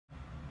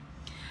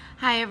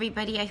Hi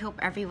everybody, I hope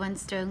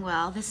everyone's doing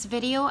well. This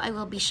video I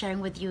will be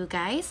sharing with you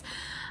guys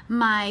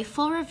my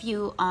full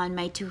review on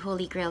my two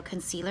Holy Grail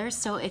concealers.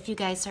 So if you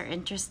guys are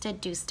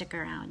interested, do stick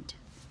around.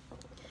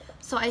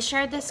 So I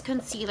shared this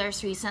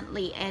concealers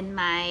recently in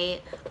my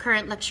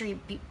current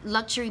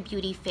luxury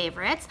beauty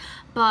favorites,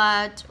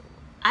 but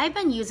I've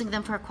been using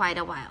them for quite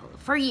a while,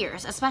 for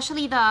years,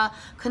 especially the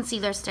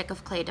concealer stick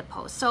of Cle de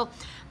Peau. So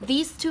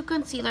these two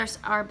concealers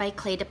are by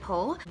Cle de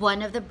Peau,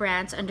 one of the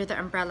brands under the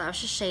umbrella of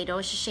Shiseido.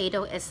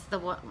 Shiseido is the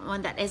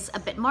one that is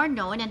a bit more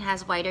known and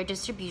has wider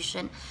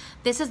distribution.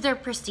 This is their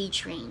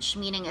prestige range,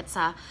 meaning it's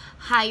a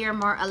higher,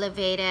 more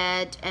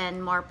elevated,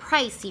 and more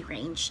pricey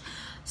range.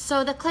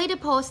 So the Cle de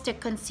Peau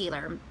stick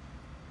concealer,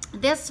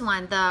 this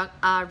one, the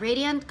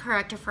Radiant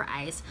Corrector for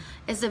Eyes,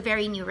 is a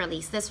very new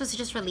release. This was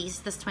just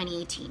released this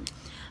 2018.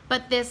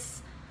 But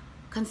this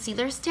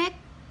concealer stick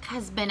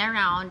has been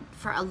around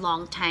for a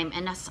long time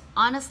and has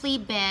honestly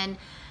been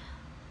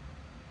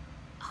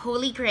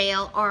Holy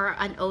Grail or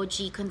an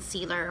OG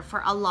concealer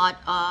for a lot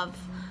of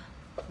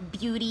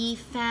beauty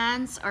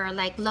fans or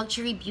like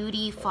luxury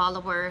beauty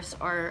followers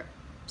or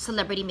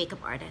celebrity makeup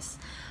artists.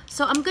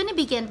 So I'm going to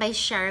begin by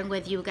sharing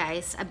with you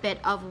guys a bit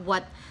of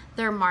what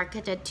they're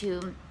marketed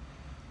to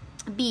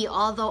be,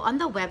 although on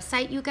the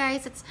website, you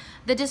guys,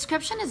 the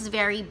description is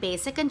very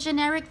basic and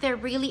generic. There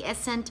really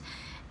isn't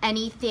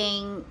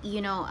anything,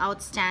 you know,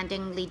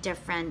 outstandingly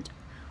different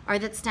or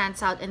that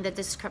stands out in the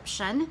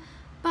description,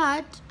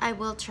 but I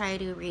will try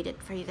to read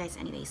it for you guys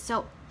anyway.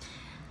 So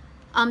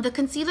the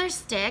concealer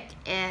stick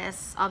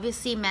is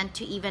obviously meant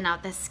to even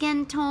out the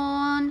skin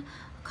tone,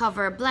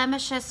 cover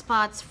blemishes,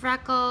 spots,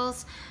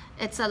 freckles.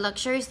 It's a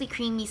luxuriously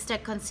creamy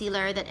stick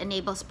concealer that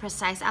enables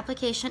precise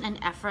application and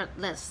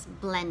effortless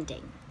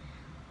blending.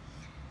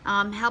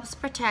 Helps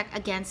protect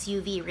against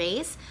UV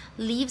rays,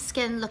 leaves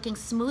skin looking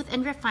smooth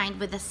and refined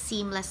with a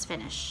seamless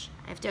finish.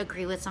 I have to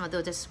agree with some of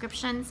those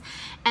descriptions.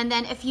 And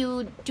then if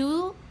you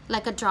do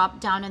like a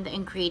drop down on the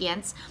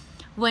ingredients,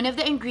 one of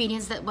the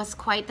ingredients that was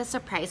quite the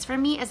surprise for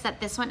me is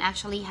that this one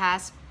actually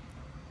has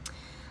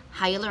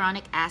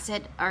hyaluronic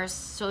acid or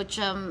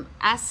sodium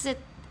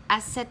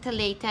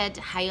acetylated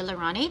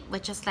hyaluronate,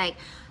 which is like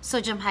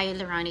sodium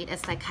hyaluronate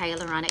is like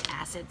hyaluronic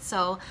acid.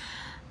 So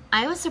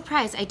I was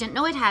surprised. I didn't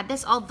know it had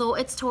this, although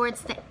it's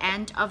towards the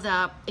end of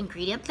the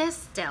ingredient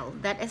list still.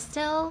 That is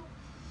still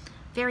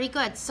very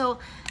good. So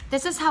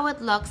this is how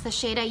it looks. The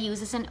shade I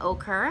use is an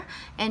ochre.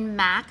 In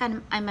MAC,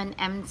 I'm an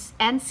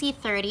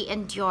NC30.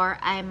 In Dior,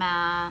 I'm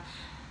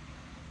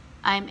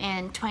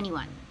in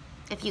 21.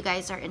 If you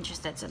guys are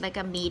interested, so like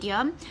a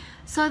medium.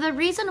 So the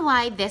reason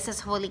why this is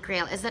Holy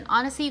Grail is that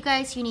honestly, you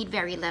guys, you need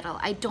very little.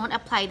 I don't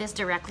apply this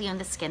directly on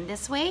the skin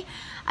this way.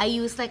 I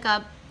use like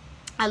a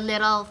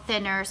little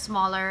thinner,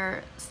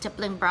 smaller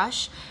stippling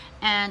brush,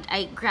 and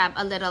I grab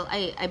a little,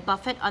 I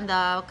buff it on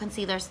the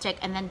concealer stick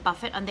and then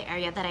buff it on the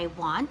area that I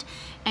want,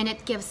 and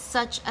it gives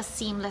such a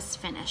seamless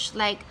finish.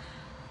 Like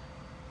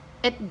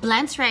it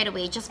blends right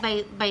away just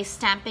by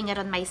stamping it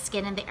on my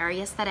skin in the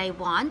areas that I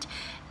want,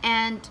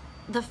 and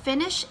the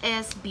finish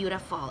is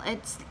beautiful.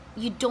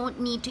 You don't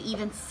need to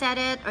even set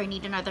it or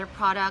need another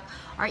product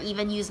or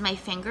even use my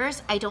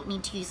fingers. I don't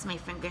need to use my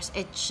fingers.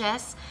 It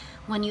just,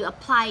 when you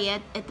apply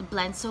it, it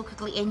blends so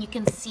quickly and you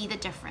can see the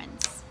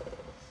difference.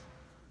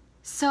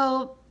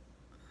 So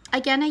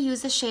again, I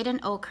use the shade in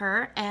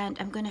ochre, and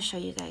I'm going to show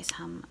you guys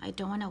how. I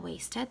don't want to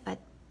waste it, but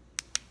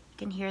you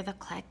can hear the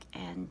click,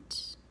 and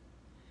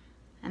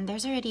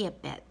there's already a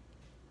bit,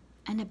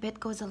 and a bit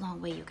goes a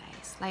long way, you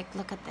guys. Like,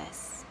 look at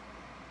this.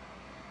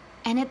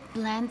 And it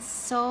blends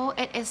so,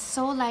 it is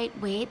so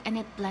lightweight, and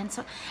it blends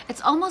so,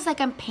 it's almost like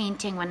I'm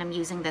painting when I'm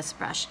using this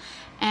brush.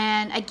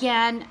 And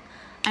again,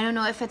 I don't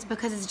know if it's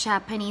because it's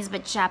Japanese,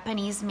 but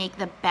Japanese make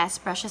the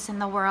best brushes in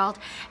the world.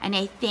 And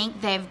I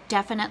think they've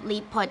definitely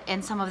put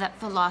in some of that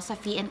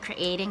philosophy in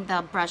creating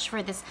the brush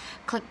for this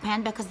click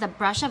pen, because the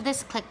brush of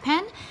this click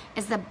pen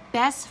is the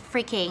best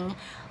freaking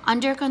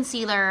under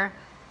concealer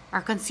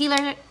or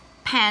concealer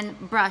pen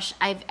brush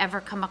I've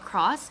ever come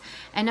across.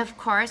 And of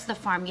course, the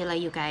formula,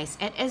 you guys,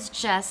 it is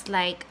just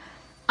like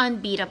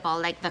unbeatable.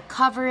 Like the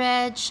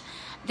coverage.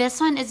 This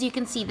one, as you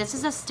can see, this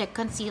is a stick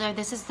concealer.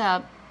 This is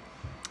the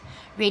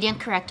Radiant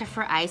Corrector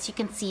for Eyes. You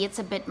can see it's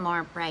a bit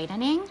more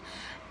brightening,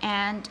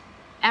 and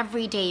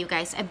every day, you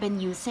guys, I've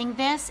been using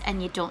this,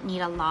 and you don't need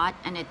a lot,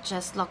 and it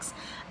just looks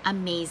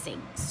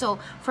amazing. So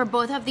for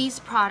both of these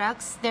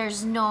products,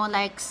 there's no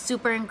like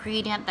super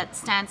ingredient that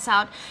stands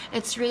out.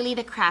 It's really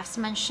the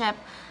craftsmanship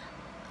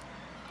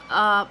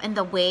and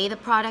the way the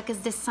product is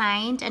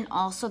designed, and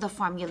also the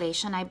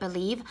formulation, I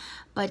believe.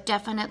 But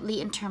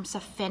definitely in terms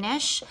of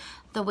finish,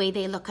 the way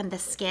they look on the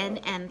skin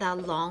and the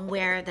long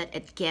wear that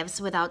it gives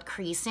without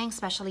creasing,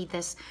 especially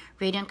this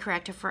Radiant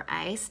Corrector for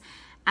Eyes,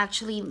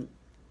 actually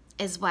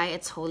is why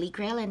it's Holy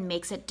Grail and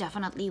makes it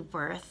definitely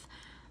worth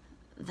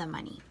the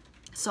money.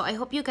 So I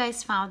hope you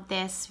guys found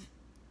this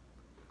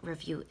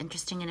review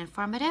interesting and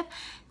informative.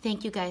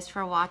 Thank you guys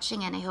for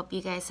watching, and I hope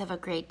you guys have a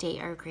great day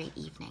or a great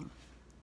evening.